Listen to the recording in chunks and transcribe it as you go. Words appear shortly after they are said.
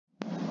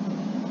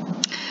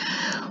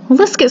Well,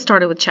 let's get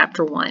started with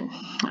Chapter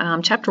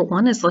 1. Chapter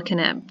 1 is looking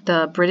at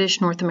the British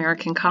North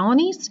American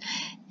colonies,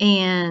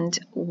 and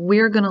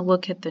we're going to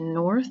look at the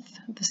North,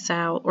 the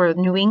South, or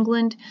New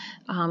England,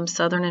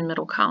 Southern, and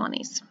Middle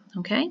colonies.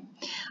 Okay.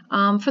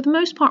 For the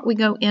most part, we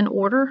go in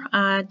order.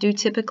 I do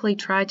typically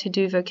try to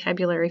do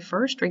vocabulary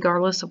first,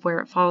 regardless of where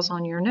it falls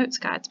on your notes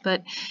guides.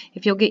 But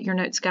if you'll get your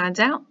notes guides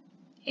out,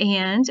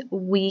 and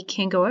we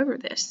can go over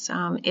this.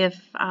 If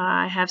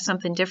I have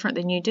something different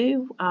than you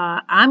do,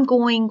 I'm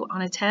going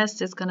on a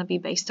test. It's going to be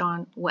based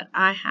on what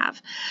I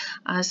have.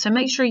 So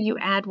make sure you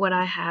add what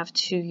I have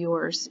to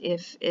yours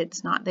if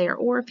it's not there,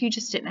 or if you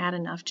just didn't add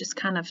enough, just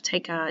kind of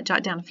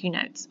jot down a few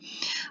notes.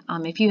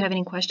 If you have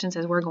any questions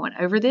as we're going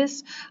over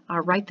this,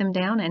 write them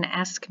down and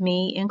ask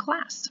me in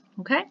class.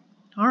 Okay?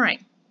 All right.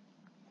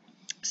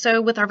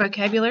 So with our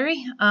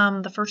vocabulary,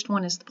 the first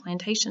one is the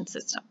plantation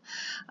system.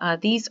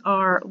 These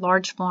are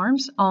large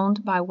farms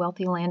owned by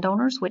wealthy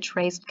landowners which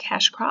raised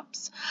cash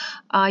crops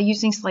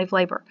using slave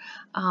labor.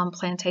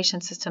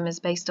 Plantation system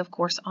is based, of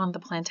course, on the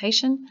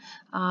plantation,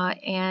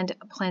 and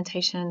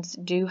plantations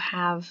do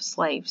have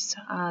slaves.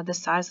 The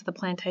size of the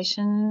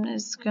plantation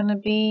is going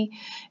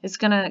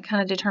to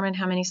kind of determine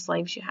how many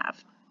slaves you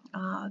have.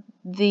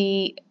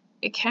 The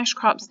cash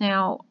crops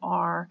now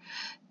are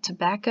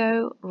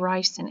tobacco,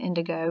 rice, and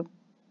indigo.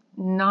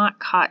 Not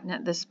cotton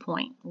at this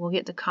point. We'll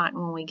get to cotton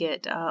when we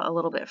get a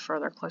little bit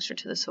further, closer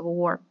to the Civil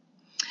War.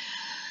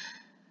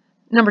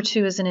 Number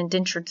 2 is an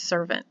indentured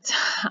servant.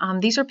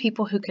 These are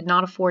people who could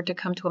not afford to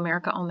come to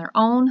America on their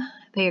own.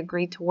 They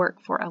agreed to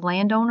work for a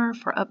landowner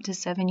for up to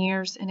 7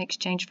 years in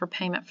exchange for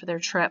payment for their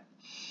trip.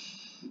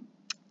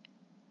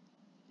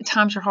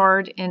 Times are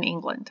hard in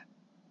England,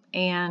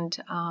 and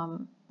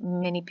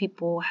many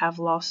people have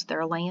lost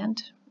their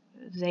land.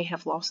 They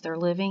have lost their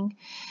living.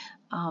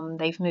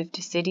 They've moved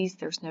to cities.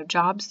 There's no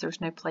jobs.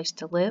 There's no place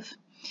to live.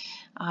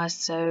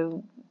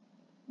 So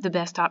the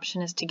best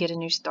option is to get a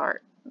new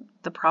start.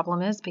 The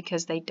problem is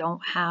because they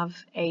don't have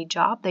a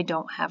job, they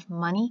don't have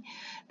money,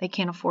 they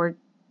can't afford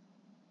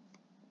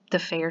the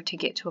fare to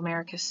get to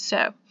America.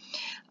 So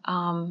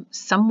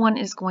someone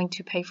is going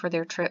to pay for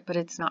their trip, but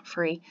it's not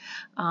free.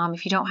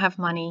 If you don't have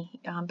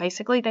money,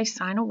 basically they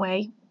sign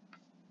away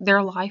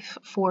their life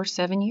for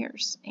 7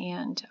 years,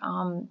 and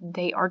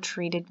they are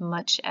treated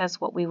much as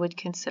what we would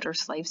consider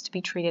slaves to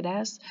be treated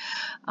as.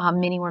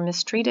 Many were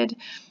mistreated.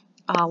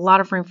 A lot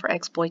of room for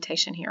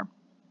exploitation here.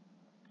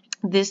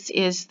 This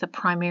is the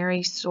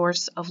primary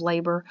source of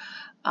labor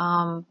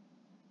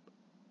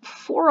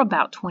for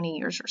about 20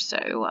 years or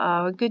so,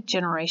 a good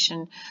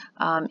generation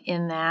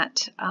in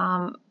that,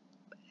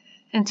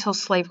 until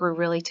slavery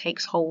really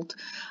takes hold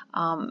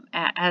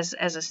as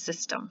a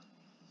system.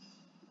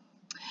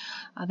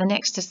 The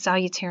next is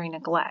salutary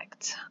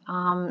neglect.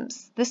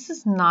 This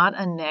is not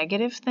a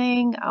negative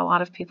thing. A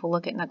lot of people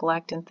look at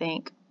neglect and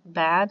think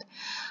bad.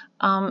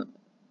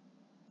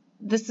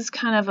 This is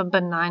kind of a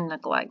benign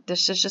neglect.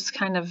 This is just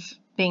kind of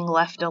being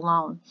left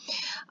alone.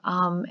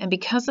 And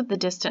because of the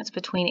distance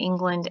between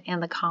England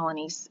and the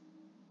colonies,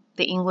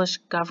 the English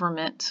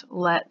government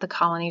let the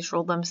colonies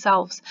rule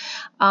themselves.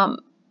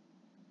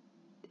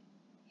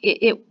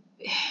 It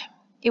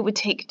would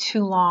take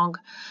too long.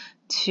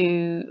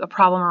 A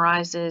problem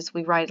arises,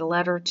 we write a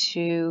letter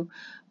to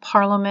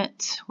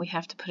Parliament, we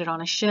have to put it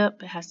on a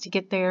ship, it has to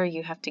get there,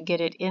 you have to get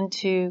it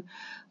into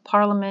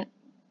Parliament,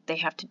 they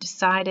have to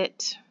decide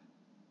it,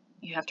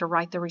 you have to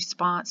write the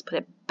response, put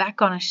it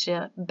back on a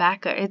ship,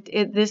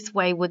 this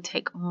way would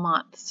take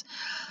months.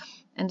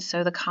 And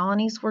so the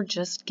colonies were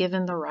just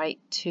given the right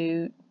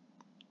to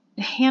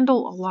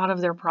handle a lot of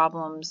their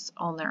problems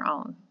on their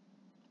own.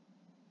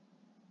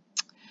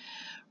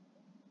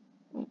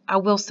 I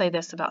will say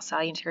this about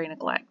salutary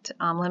neglect.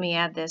 Let me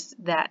add this,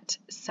 that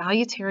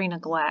salutary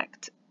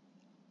neglect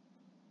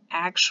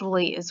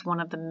actually is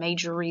one of the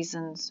major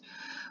reasons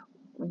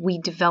we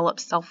develop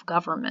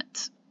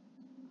self-government,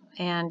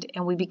 and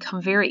we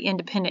become very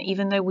independent,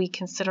 even though we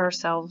consider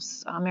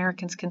ourselves,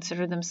 Americans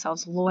consider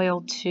themselves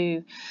loyal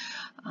to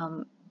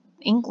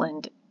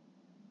England.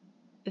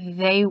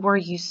 They were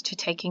used to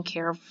taking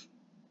care of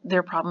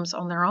their problems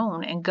on their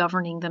own and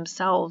governing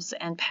themselves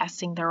and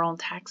passing their own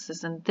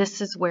taxes, and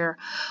this is where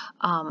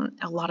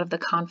a lot of the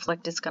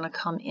conflict is going to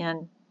come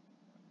in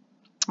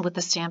with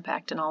the Stamp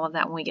Act and all of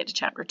that when we get to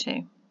Chapter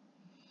 2.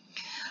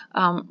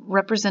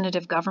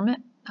 Representative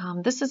government.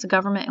 This is a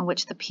government in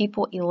which the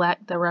people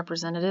elect the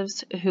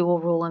representatives who will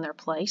rule in their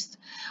place.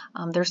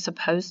 They're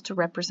supposed to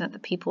represent the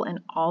people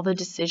in all the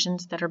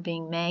decisions that are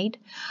being made.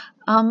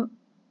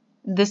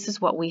 This is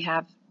what we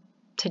have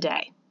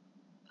today.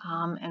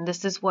 And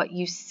this is what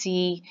you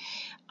see,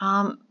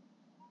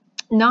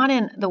 not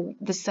in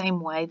the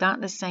same way, not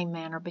in the same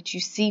manner, but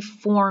you see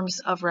forms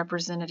of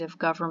representative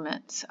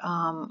government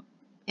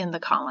in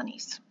the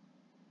colonies.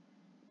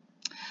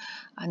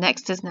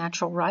 Next is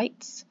natural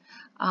rights.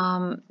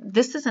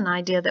 This is an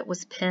idea that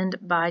was penned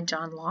by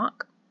John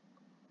Locke.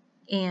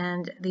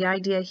 And the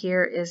idea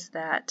here is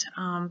that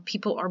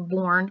people are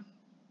born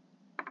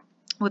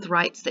with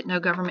rights that no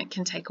government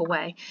can take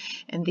away,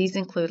 and these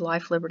include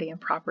life, liberty, and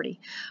property.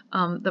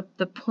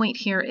 The point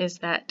here is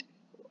that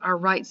our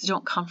rights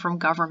don't come from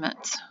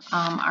government.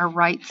 Our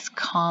rights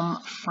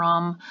come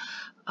from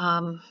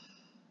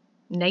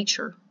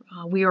nature.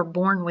 We are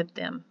born with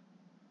them.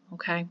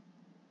 Okay.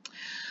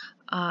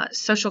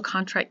 Social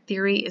contract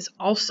theory is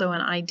also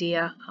an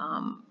idea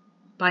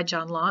by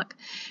John Locke,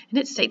 and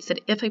it states that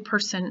if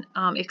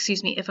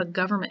if a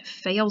government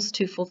fails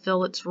to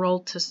fulfill its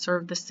role to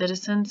serve the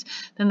citizens,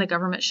 then the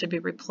government should be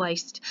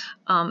replaced.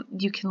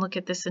 You can look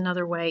at this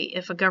another way.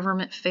 If a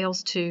government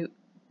fails to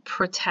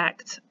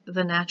protect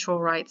the natural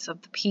rights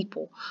of the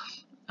people,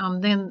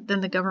 then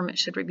the government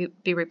should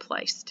be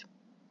replaced.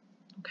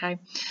 Okay,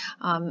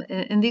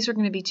 and these are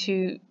going to be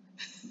two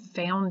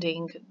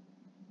founding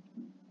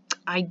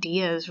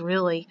ideas,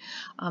 really,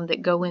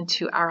 that go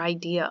into our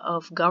idea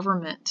of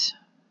government,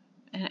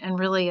 and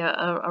really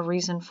a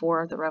reason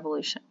for the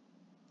revolution.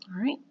 All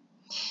right.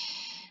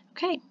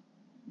 Okay.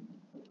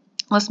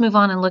 Let's move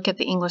on and look at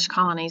the English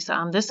colonies.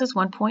 This is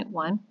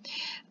 1.1,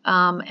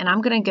 and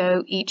I'm going to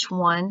go each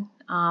one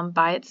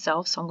by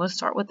itself. So I'm going to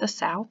start with the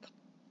South,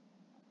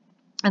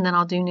 and then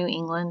I'll do New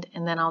England,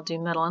 and then I'll do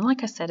Middle. And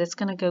like I said, it's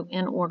going to go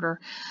in order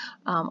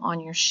on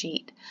your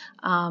sheet.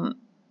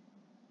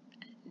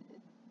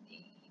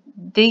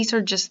 These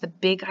are just the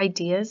big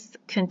ideas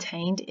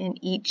contained in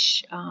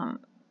each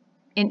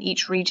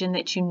region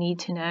that you need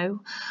to know.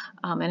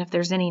 And if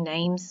there's any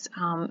names,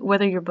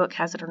 whether your book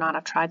has it or not,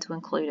 I've tried to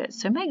include it.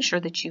 So make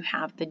sure that you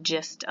have the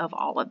gist of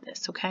all of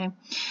this, okay?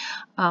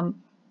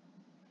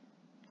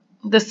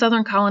 The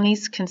Southern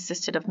colonies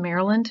consisted of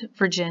Maryland,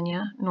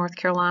 Virginia, North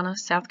Carolina,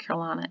 South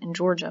Carolina, and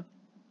Georgia.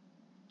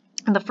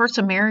 And the first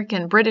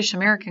British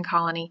American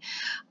colony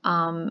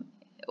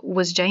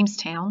was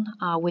Jamestown,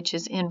 which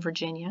is in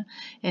Virginia,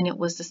 and it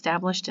was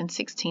established in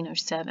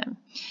 1607.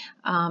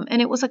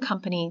 And it was a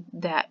company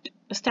that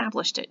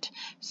established it.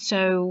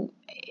 So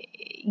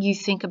you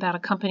think about a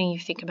company, you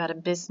think about a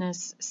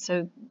business.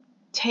 So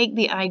take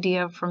the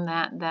idea from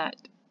that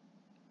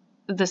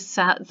the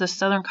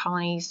Southern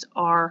colonies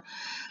are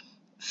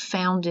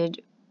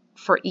founded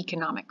for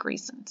economic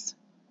reasons.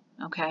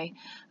 Okay.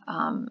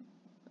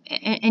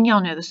 And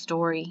y'all know the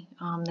story.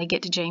 They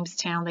get to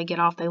Jamestown, they get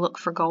off, they look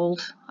for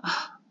gold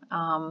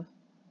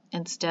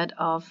instead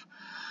of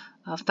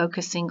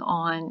focusing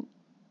on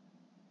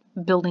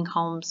building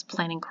homes,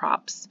 planting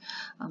crops,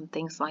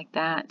 things like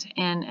that,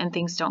 and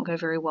things don't go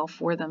very well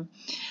for them.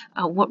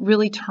 What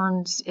really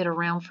turns it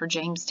around for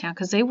Jamestown,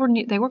 because they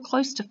were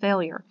close to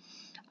failure.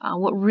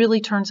 What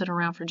really turns it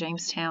around for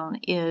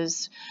Jamestown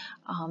is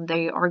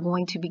they are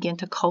going to begin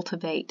to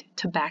cultivate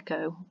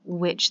tobacco,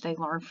 which they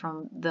learned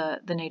from the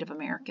Native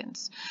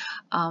Americans.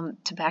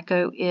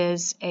 Tobacco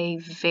is a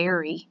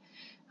very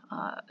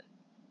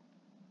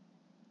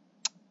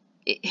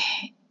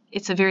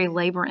it's a very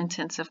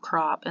labor-intensive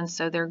crop, and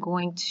so they're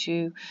going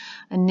to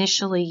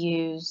initially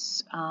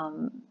use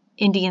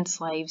Indian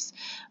slaves,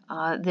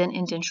 then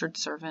indentured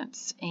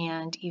servants,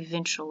 and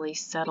eventually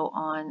settle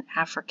on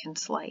African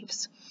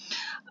slaves.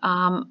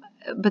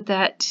 But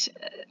that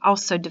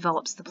also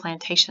develops the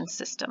plantation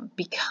system.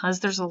 Because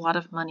there's a lot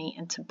of money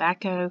in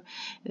tobacco,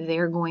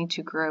 they're going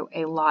to grow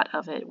a lot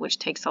of it, which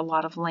takes a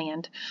lot of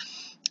land.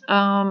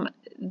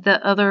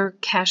 The other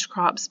cash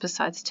crops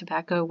besides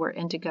tobacco were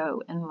indigo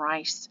and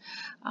rice,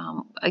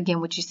 again,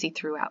 which you see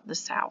throughout the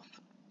South.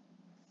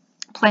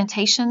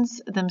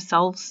 Plantations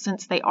themselves,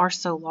 since they are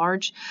so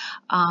large,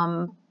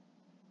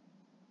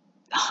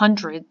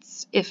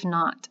 hundreds, if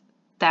not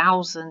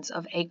thousands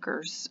of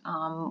acres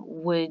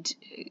would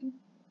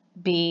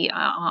be,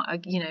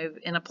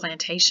 in a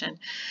plantation.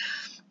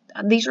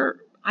 These are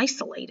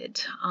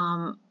isolated,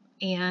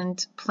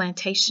 and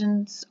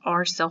plantations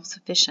are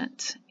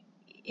self-sufficient.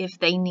 If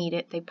they need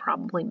it, they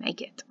probably make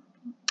it.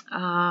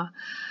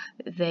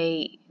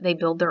 They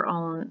build their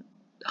own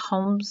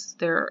homes,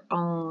 their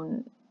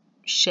own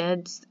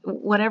sheds,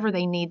 whatever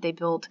they need. They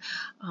build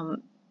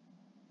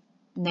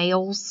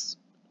nails.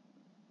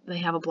 They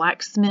have a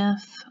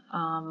blacksmith.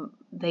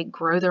 They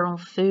grow their own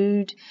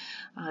food.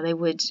 They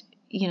would,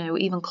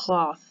 even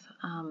cloth.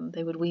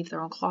 They would weave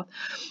their own cloth.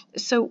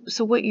 So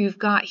what you've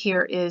got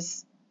here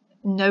is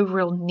no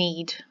real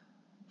need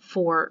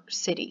for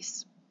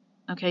cities.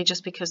 Okay,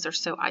 just because they're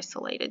so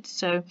isolated.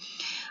 So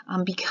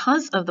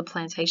because of the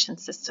plantation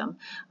system,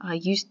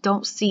 you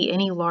don't see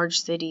any large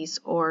cities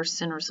or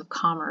centers of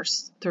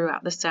commerce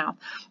throughout the South.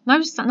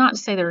 Not to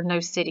say there are no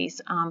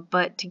cities,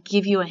 but to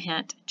give you a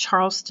hint,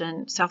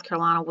 Charleston, South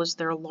Carolina was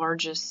their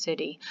largest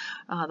city,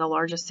 the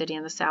largest city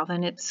in the South,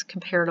 and it's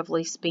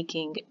comparatively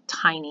speaking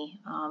tiny.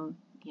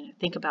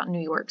 Think about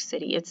New York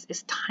City.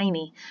 It's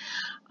tiny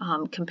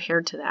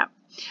compared to that.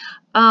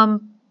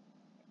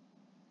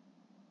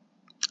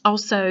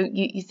 Also,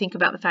 you think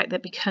about the fact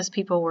that because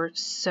people were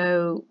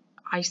so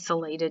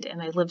isolated and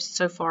they lived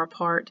so far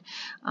apart,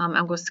 I'm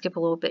going to skip a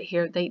little bit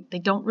here, they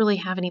don't really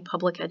have any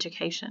public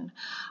education.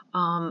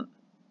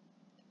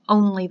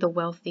 Only the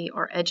wealthy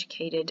are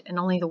educated, and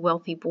only the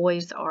wealthy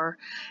boys are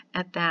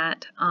at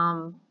that.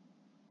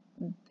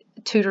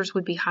 tutors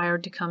would be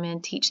hired to come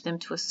in, teach them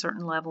to a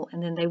certain level,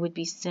 and then they would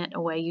be sent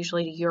away,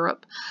 usually to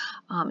Europe,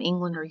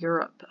 England or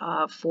Europe,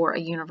 for a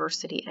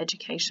university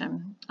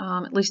education,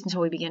 at least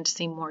until we begin to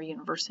see more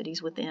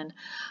universities within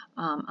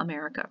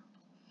America.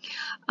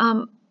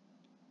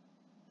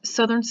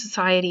 Southern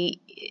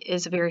society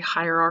is a very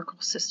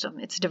hierarchical system.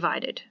 It's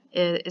divided.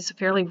 It's a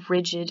fairly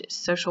rigid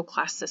social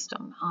class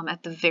system.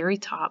 At the very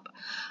top,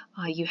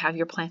 you have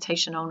your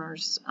plantation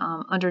owners.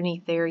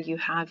 Underneath there, you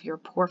have your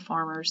poor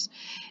farmers.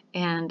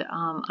 And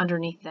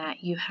underneath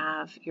that, you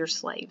have your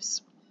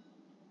slaves.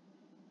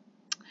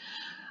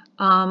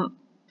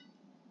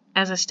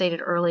 As I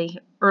stated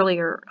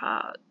earlier,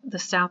 the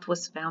South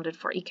was founded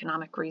for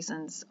economic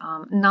reasons,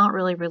 not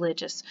really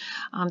religious.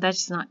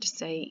 That's not to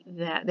say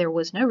that there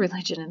was no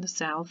religion in the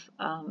South.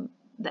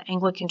 The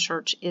Anglican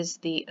Church is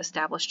the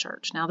established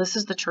church. Now, this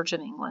is the Church of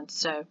England,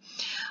 so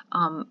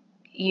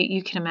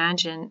you can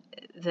imagine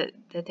that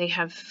they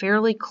have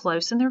fairly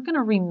close, and they're going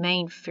to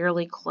remain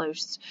fairly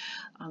close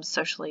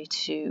socially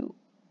to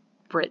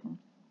Britain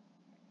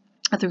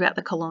throughout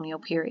the colonial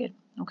period.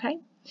 Okay?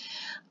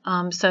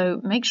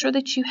 So make sure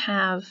that you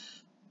have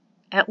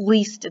at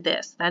least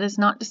this. That is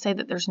not to say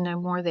that there's no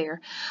more there,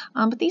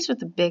 but these are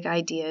the big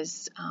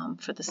ideas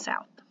for the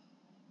South.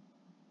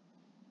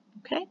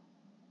 Okay?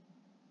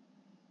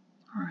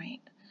 All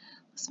right.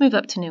 Let's move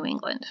up to New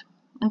England.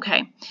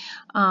 Okay.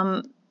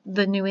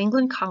 The New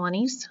England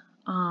colonies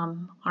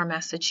are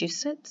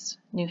Massachusetts,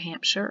 New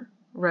Hampshire,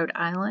 Rhode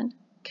Island,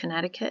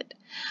 Connecticut.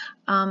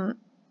 And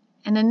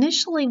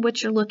initially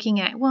what you're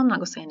looking at, well, I'm not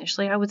going to say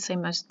initially, I would say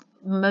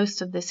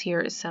most of this here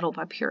is settled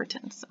by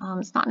Puritans.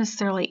 It's not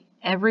necessarily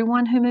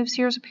everyone who moves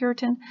here is a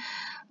Puritan,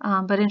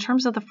 but in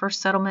terms of the first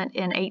settlement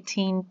in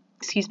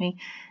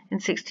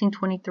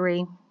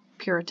 1623,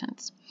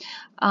 Puritans.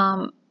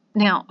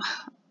 Now,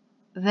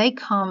 they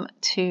come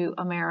to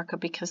America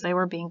because they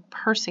were being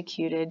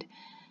persecuted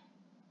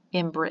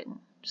in Britain.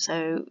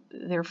 So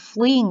they're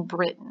fleeing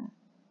Britain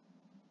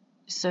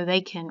so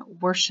they can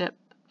worship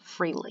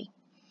freely.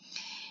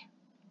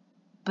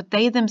 But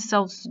they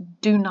themselves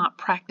do not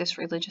practice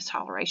religious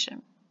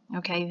toleration.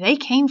 Okay, they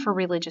came for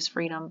religious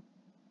freedom,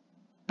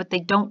 but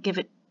they don't give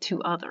it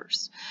to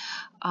others.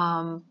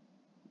 A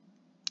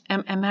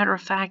matter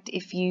of fact,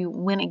 if you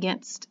went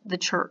against the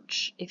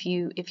church, if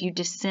you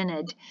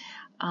dissented,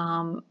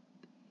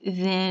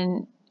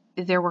 then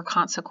there were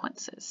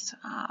consequences.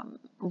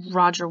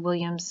 Roger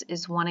Williams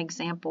is one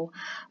example.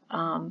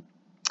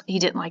 He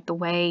didn't like the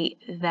way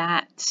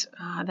that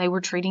they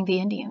were treating the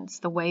Indians,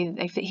 the way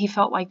he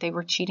felt like they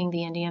were cheating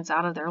the Indians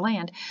out of their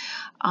land.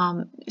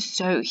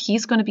 So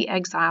he's going to be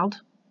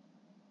exiled.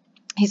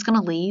 He's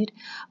going to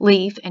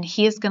leave, and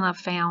he is going to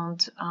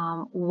found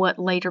what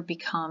later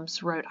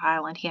becomes Rhode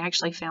Island. He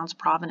actually founds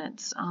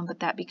Providence,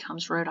 but that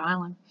becomes Rhode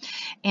Island.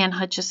 Anne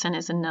Hutchinson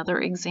is another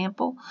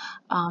example.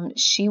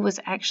 She was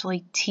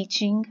actually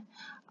teaching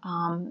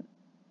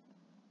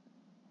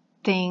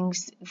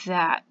things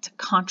that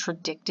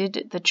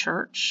contradicted the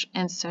church,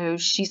 and so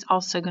she's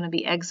also going to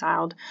be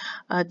exiled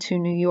to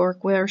New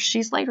York, where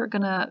she's later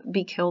going to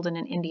be killed in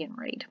an Indian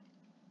raid.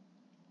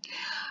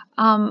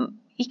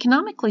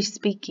 Economically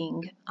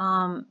speaking,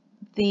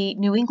 the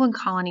New England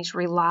colonies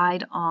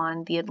relied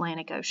on the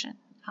Atlantic Ocean,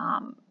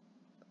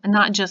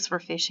 not just for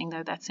fishing,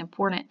 though that's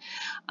important,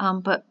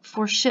 but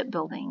for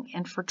shipbuilding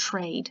and for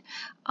trade.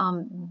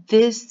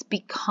 This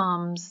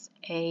becomes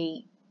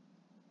a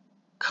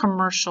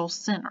commercial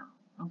center.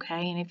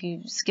 Okay, and if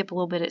you skip a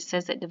little bit, it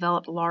says it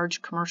developed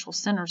large commercial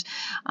centers.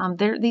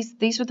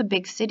 These are the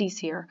big cities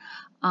here.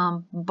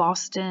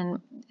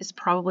 Boston is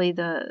probably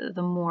the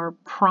more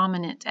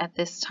prominent at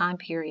this time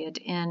period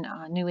in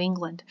New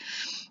England.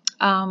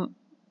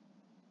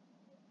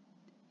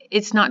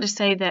 It's not to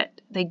say that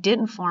they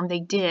didn't farm.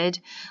 They did.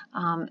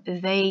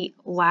 They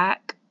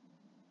lack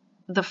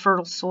the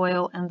fertile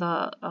soil and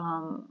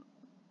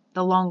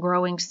the long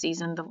growing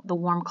season, the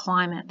warm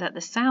climate that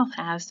the South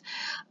has.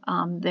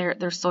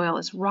 Their soil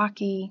is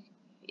rocky.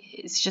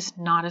 It's just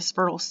not as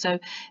fertile. So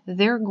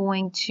they're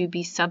going to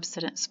be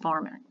subsistence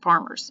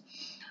farmers.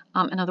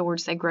 In other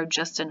words, they grow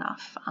just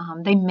enough.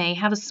 They may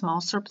have a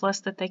small surplus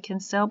that they can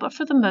sell, but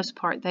for the most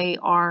part, they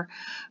are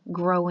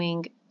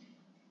growing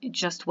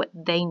just what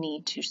they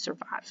need to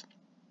survive.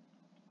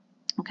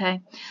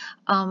 Okay.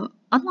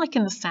 Unlike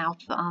in the South,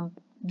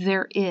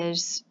 there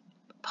is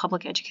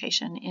public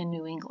education in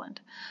New England.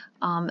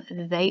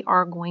 They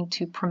are going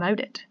to promote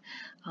it.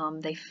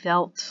 They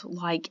felt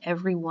like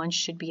everyone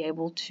should be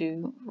able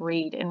to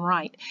read and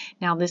write.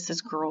 Now, this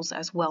is girls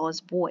as well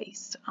as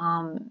boys.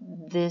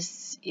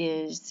 This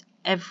is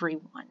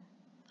everyone.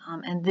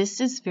 And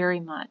this is very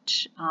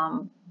much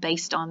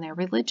based on their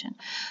religion.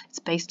 It's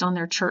based on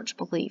their church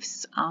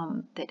beliefs,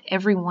 that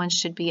everyone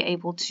should be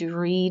able to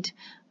read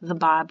the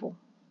Bible.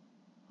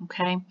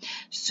 Okay?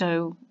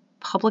 So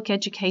public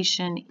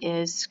education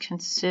is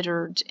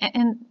considered,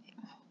 and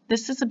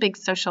this is a big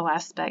social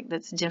aspect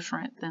that's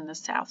different than the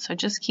South, so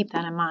just keep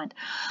that in mind.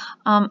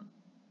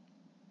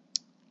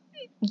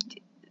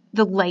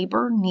 The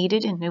labor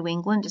needed in New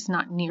England is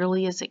not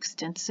nearly as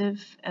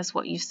extensive as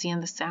what you see in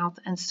the South,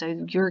 and so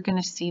you're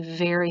going to see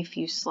very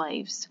few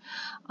slaves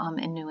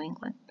in New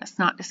England. That's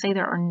not to say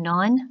there are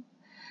none,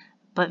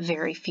 but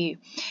very few.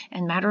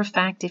 And matter of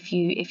fact, if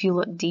you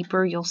look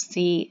deeper, you'll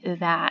see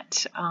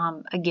that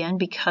again,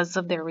 because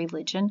of their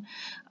religion,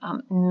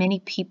 many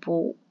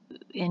people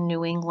in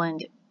New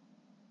England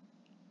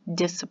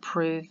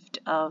disapproved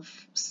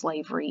of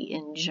slavery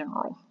in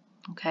general.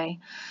 Okay.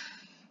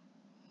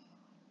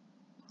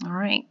 All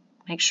right.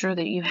 Make sure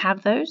that you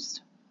have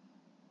those.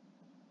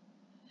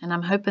 And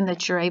I'm hoping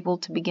that you're able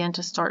to begin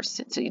to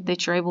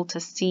that you're able to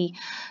see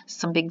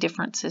some big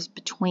differences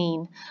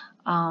between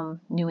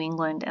New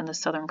England and the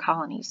southern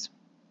colonies.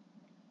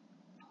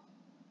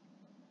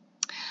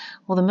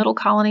 Well, the middle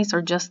colonies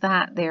are just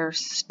that. They're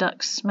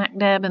stuck smack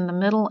dab in the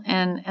middle,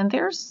 and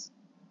there's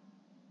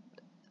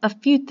a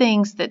few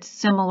things that's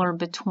similar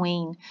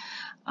between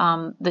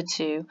the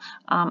two.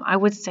 I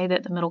would say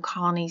that the middle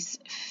colonies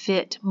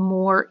fit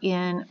more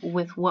in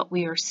with what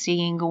we are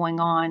seeing going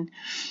on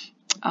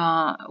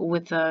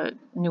with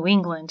New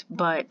England,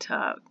 but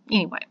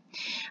anyway,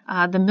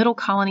 the middle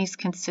colonies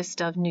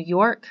consist of New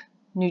York,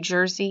 New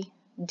Jersey,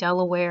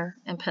 Delaware,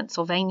 and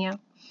Pennsylvania.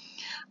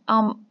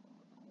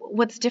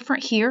 What's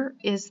different here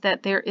is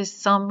that there is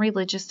some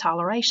religious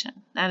toleration.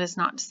 That is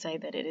not to say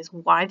that it is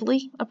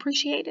widely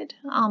appreciated,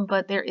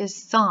 but there is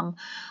some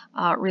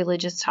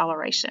religious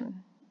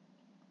toleration.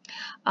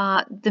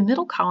 The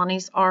middle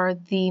colonies are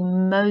the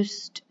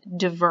most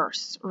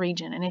diverse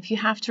region, and if you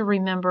have to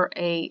remember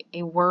a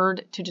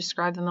word to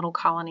describe the middle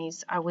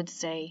colonies, I would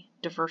say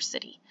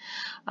diversity.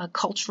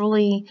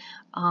 Culturally,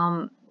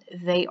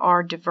 they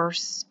are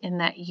diverse in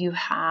that you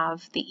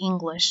have the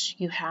English,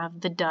 you have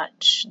the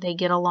Dutch. They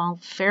get along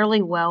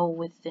fairly well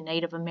with the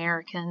Native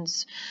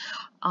Americans,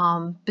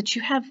 but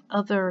you have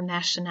other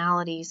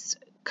nationalities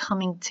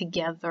coming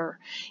together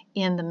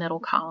in the middle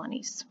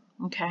colonies.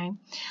 Okay,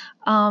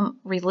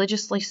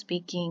 religiously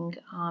speaking,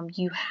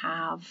 you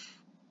have,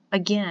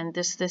 again,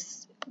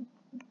 this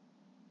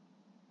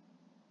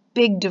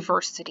big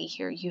diversity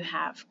here. You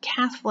have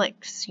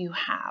Catholics, you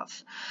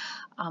have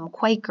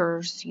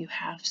Quakers, you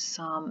have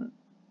some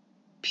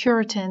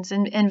Puritans,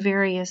 and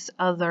various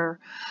other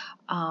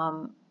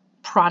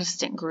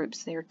Protestant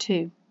groups there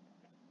too.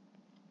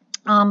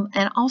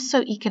 And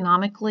also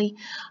economically,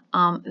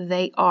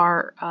 they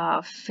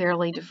are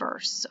fairly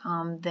diverse.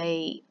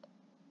 They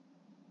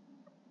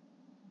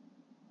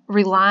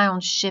rely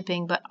on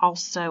shipping, but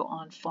also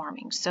on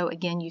farming. So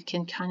again, you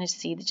can kind of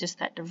see just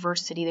that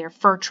diversity there.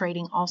 Fur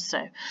trading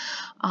also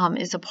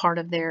is a part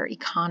of their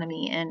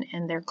economy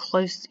and their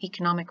close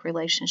economic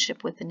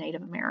relationship with the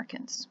Native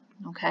Americans.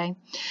 Okay,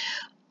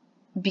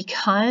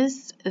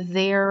 because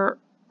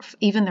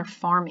even their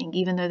farming,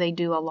 even though they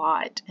do a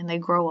lot and they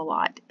grow a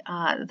lot,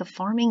 the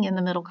farming in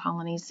the middle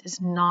colonies is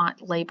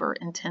not labor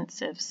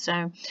intensive.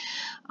 So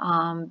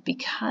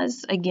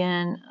because,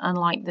 again,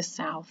 unlike the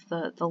South,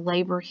 the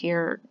labor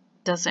here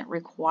doesn't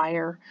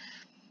require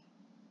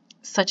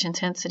such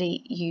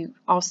intensity, you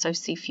also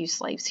see few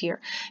slaves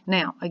here.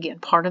 Now, again,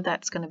 part of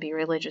that's going to be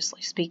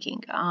religiously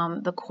speaking.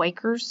 The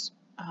Quakers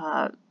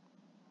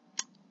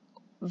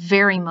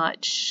very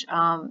much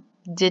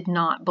did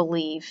not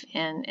believe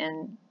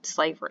in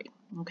slavery.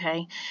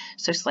 Okay,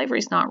 so slavery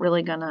is not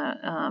really going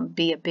to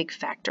be a big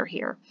factor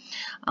here.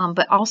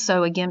 But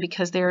also, again,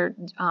 because they're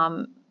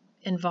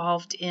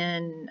involved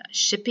in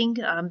shipping,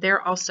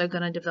 they're also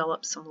going to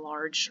develop some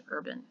large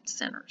urban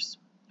centers.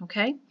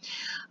 Okay,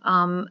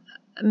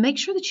 make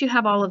sure that you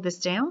have all of this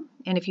down,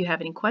 and if you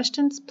have any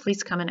questions,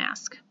 please come and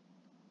ask.